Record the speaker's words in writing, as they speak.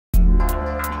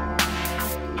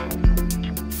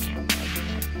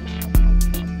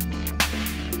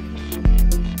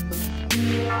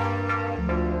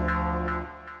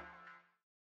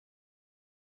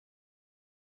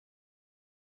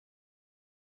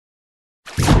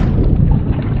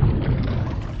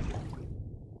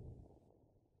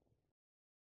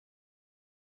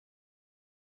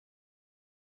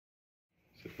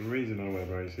So the reason I wear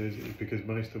braces is because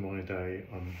most of my day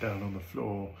I'm down on the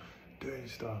floor doing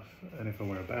stuff, and if I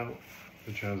wear a belt,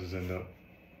 the trousers end up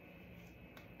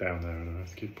down there and I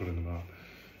have to keep pulling them up.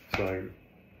 So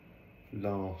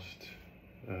last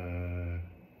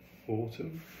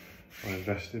autumn I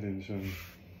invested in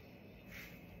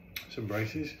some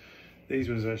braces. These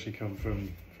ones actually come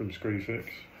from Screwfix.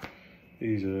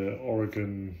 These are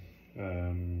Oregon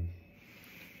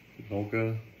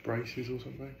logger braces or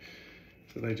something.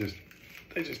 So they just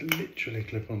literally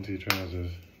clip onto your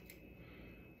trousers.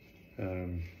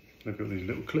 They've got these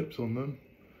little clips on them,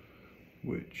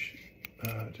 which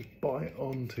just bite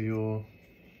onto your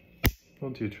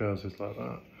trousers like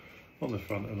that, on the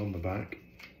front and on the back.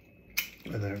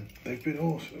 And they've been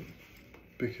awesome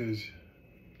because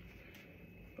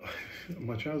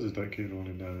my trousers don't keep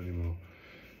falling down anymore,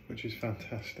 which is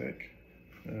fantastic.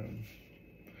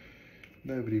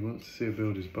 Nobody wants to see a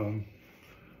builder's bum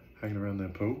hanging around their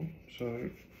pool, so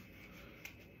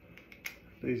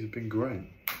these have been great.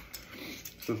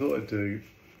 So I thought I'd do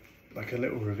like a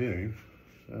little review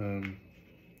kind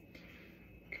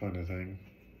of thing,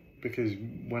 because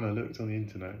when I looked on the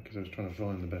internet, because I was trying to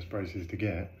find the best braces to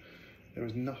get, there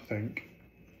was nothing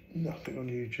on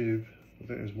YouTube. I think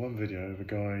there was one video of a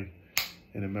guy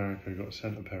in America who got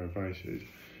sent a pair of braces,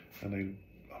 and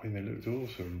they looked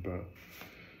awesome, but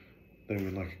they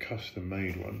were like a custom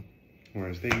made one.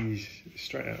 Whereas these,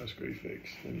 straight out of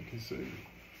Screwfix, and you can see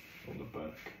on the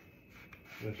back,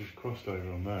 they're just crossed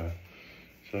over on there.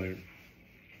 So,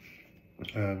 I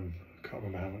can't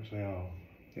remember how much they are.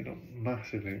 They're not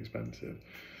massively expensive.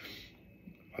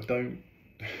 I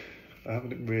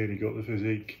haven't really got the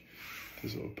physique to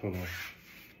sort of pull off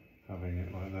having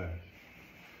it like this.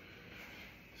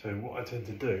 So what I tend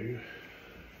to do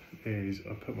is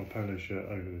I put my polo shirt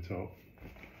over the top.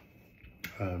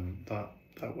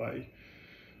 That way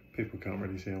people can't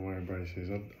really see I'm wearing braces.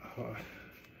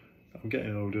 I'm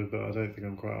getting older, but I don't think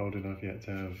I'm quite old enough yet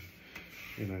to have,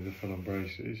 you know, the full-on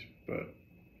braces. But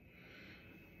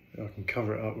I can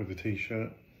cover it up with a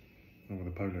t-shirt or with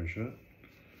a polo shirt,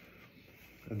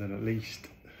 and then at least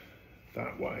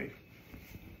that way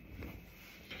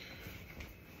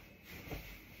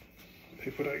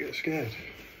people don't get scared.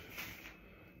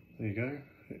 There you go.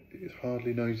 It's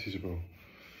hardly noticeable.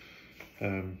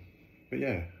 But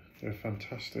yeah, they're a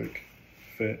fantastic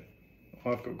fit.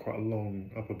 I've got quite a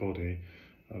long upper body,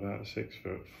 about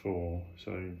 6'4",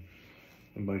 so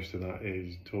most of that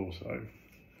is torso.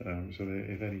 So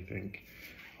if anything,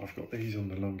 I've got these on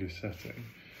the longest setting.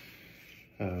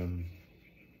 And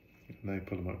they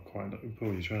pull them up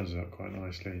pull your trousers up quite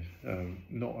nicely.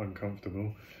 Not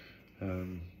uncomfortable.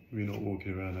 You're not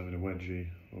walking around having a wedgie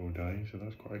all day, so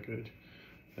that's quite good.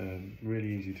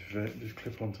 Really easy to fit, just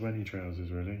clip onto any trousers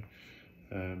really.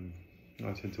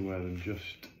 I tend to wear them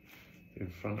just in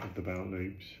front of the belt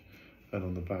loops and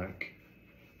on the back,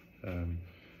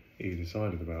 either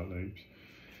side of the belt loops.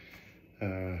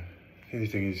 The only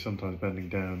thing is sometimes bending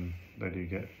down they do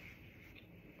get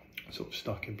sort of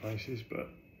stuck in places, but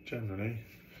generally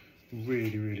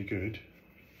really good.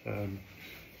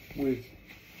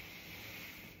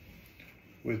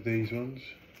 With these ones,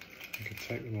 I can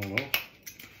take them all off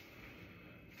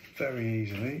very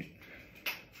easily.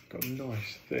 Got a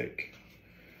nice thick,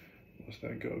 what's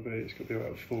that got to be? It's got to be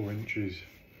about 4 inches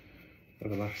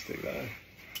of elastic there.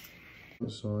 On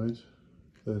the side,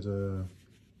 there's a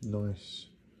nice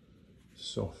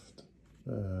soft,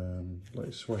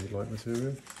 like suede-like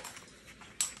material.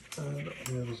 And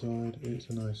on the other side, it's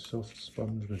a nice soft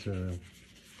sponge material.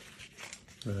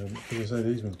 As I say,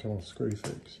 these ones come off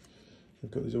Screwfix.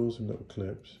 They've got these awesome little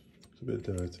clips. It's a bit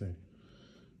dirty.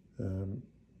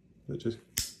 That just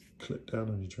clip down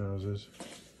on your trousers,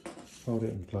 hold it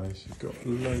in place. You've got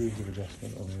loads of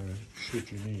adjustment on here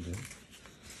should you need it.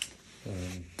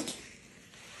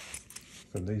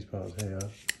 From these parts here,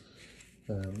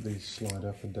 these slide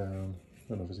up and down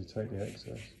and obviously take the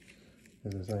excess.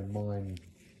 As I say, mine,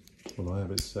 well, I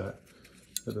have it set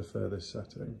at the furthest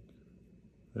setting.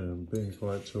 Being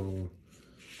quite tall,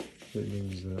 it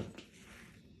means that,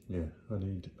 yeah, I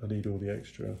need all the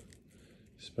extra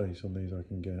space on these I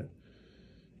can get.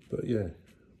 But yeah,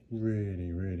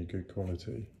 really good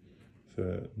quality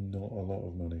for not a lot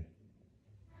of money.